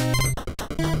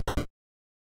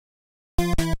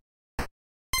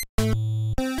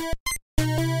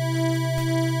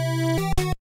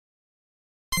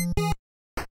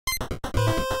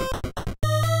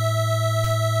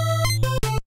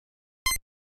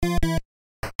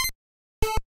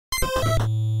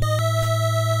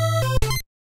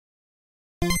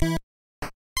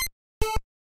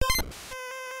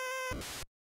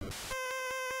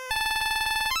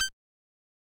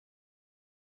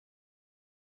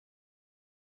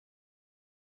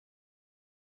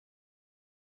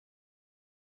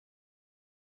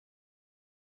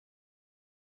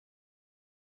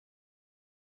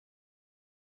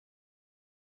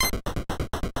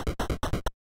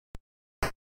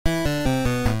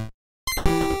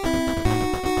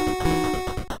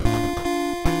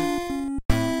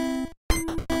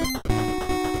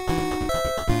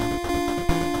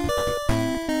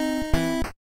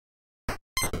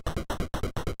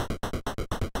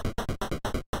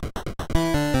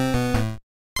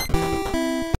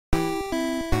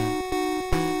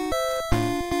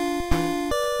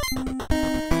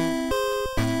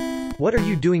 What are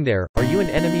you doing there? Are you an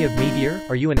enemy of Meteor?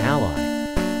 Are you an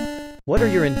ally? What are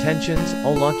your intentions?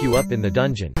 I'll lock you up in the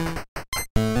dungeon.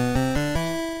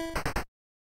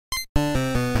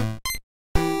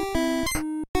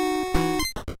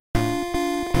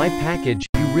 My package,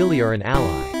 you really are an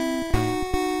ally.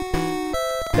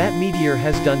 That Meteor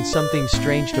has done something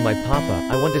strange to my papa.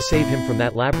 I want to save him from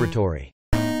that laboratory.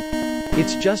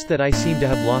 It's just that I seem to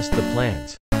have lost the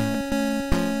plans.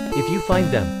 If you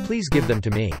find them, please give them to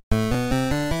me.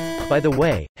 By the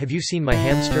way, have you seen my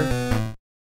hamster?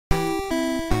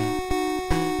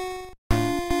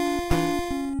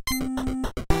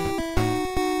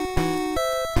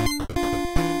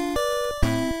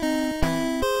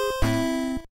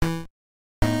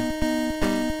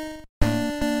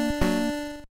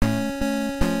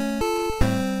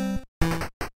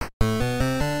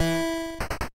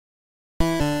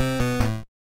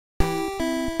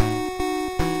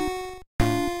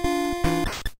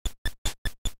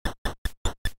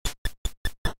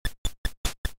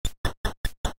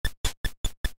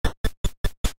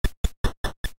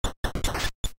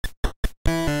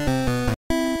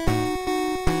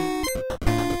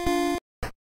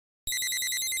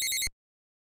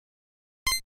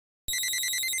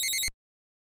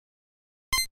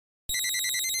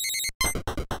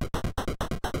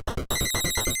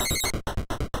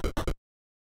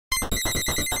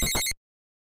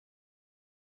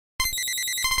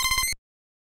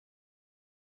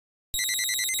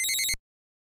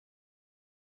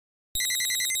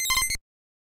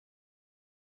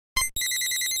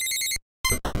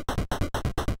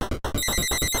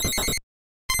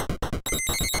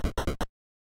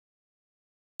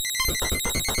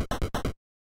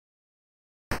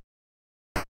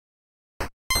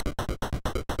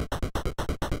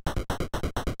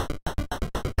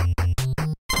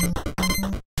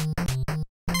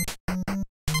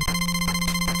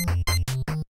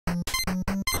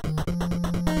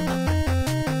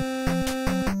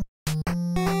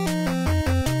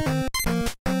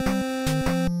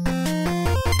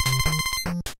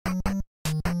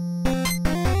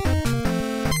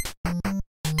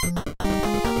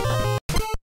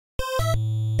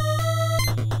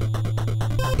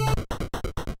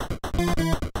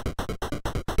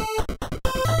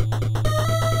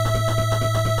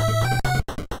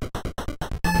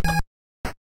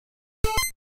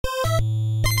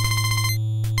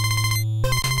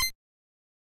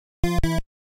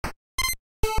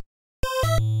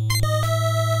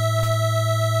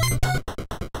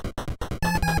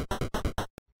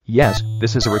 Yes,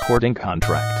 this is a recording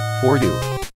contract for you.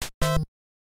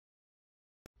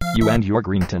 You and your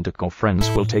green tentacle friends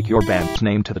will take your band's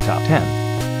name to the top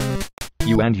 10.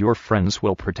 You and your friends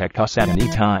will protect us at any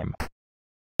time.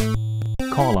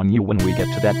 Call on you when we get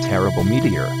to that terrible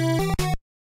meteor.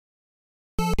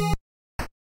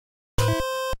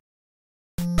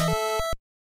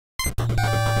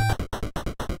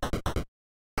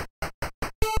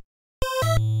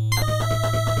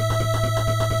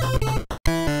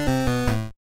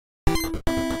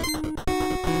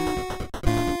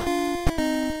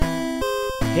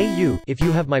 Hey you, if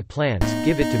you have my plans,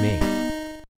 give it to me.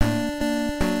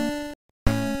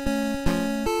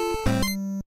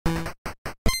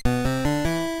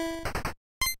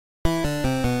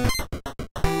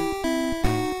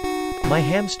 My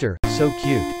hamster, so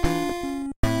cute.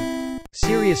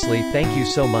 Seriously, thank you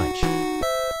so much.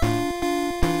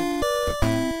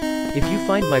 If you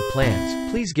find my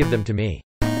plans, please give them to me.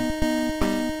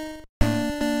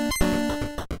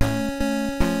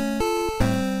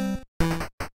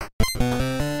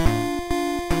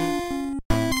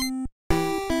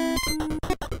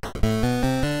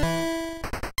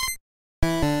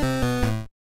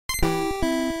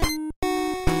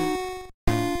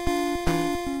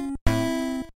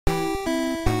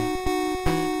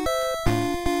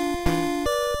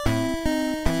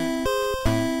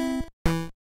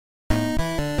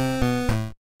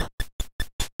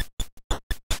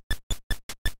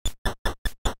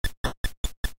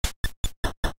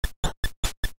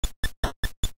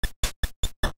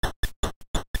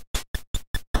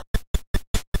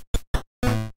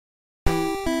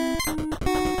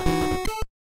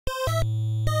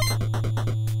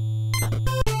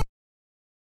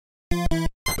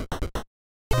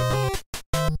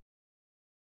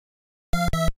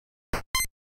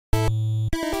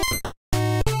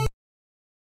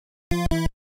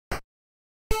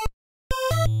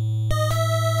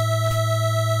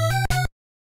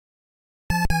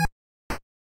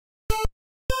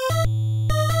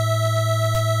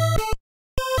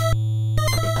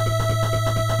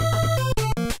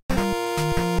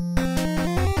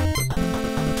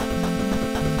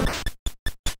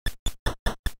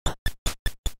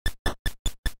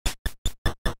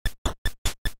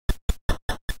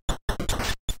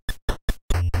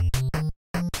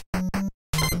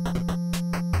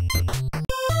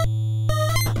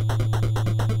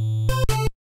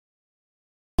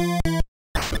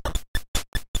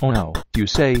 Oh no, you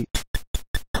say?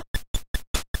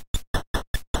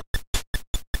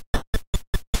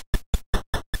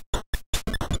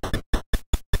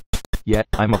 Yet,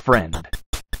 I'm a friend.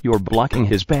 You're blocking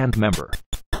his band member.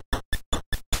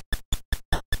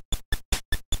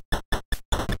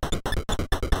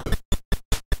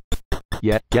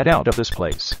 Yet, get out of this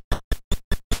place.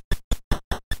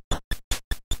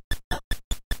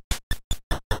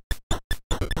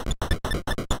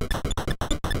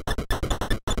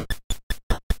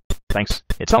 Thanks,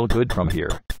 it's all good from here.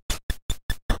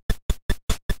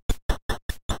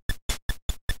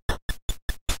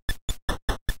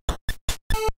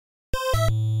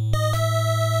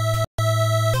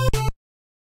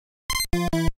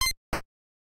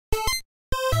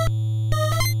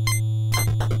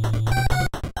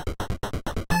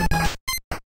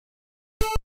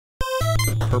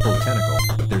 Purple tentacle,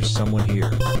 there's someone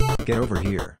here. Get over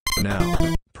here,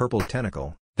 now. Purple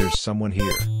tentacle, there's someone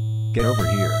here. Get over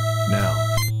here, now.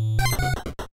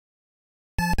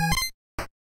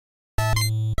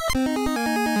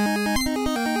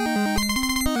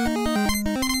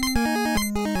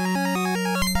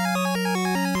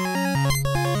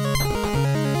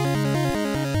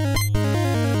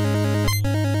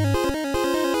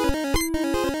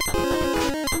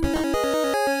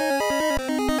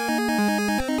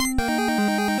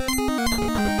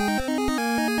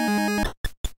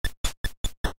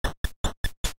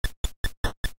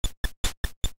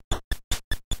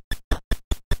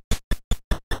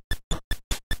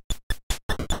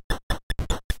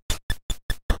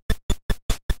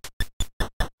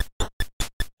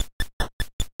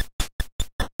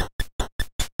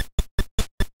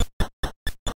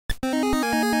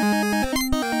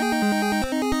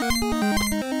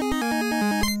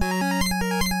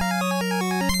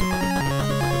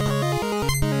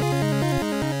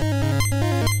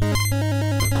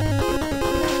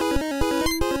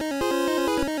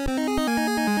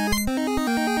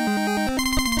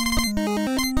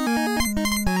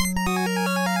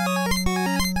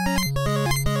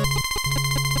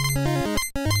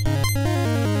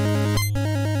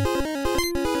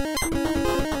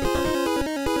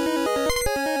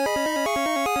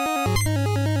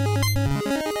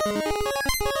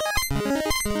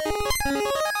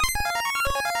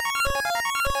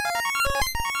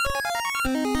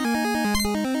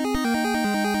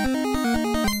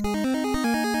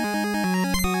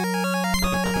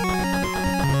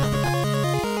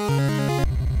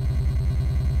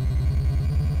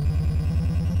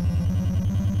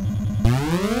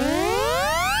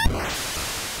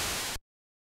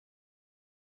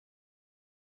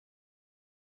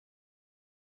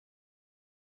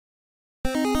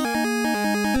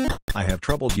 I have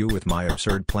troubled you with my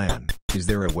absurd plan. Is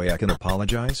there a way I can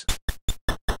apologize?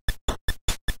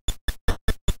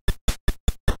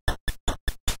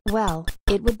 Well,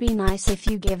 it would be nice if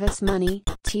you give us money,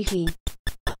 teehee.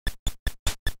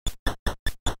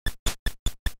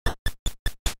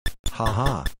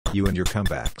 Haha, you and your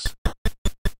comebacks.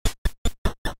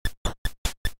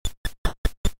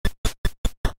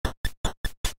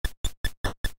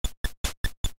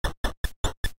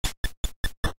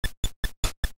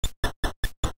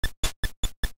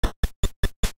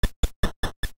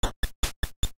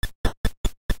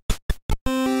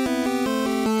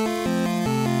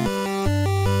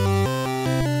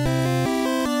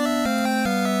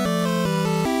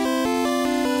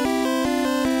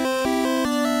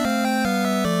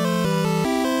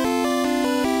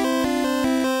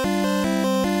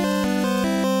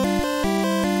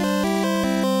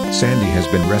 Sandy has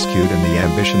been rescued and the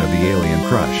ambition of the alien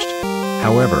crushed.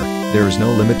 However, there is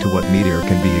no limit to what Meteor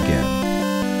can be again.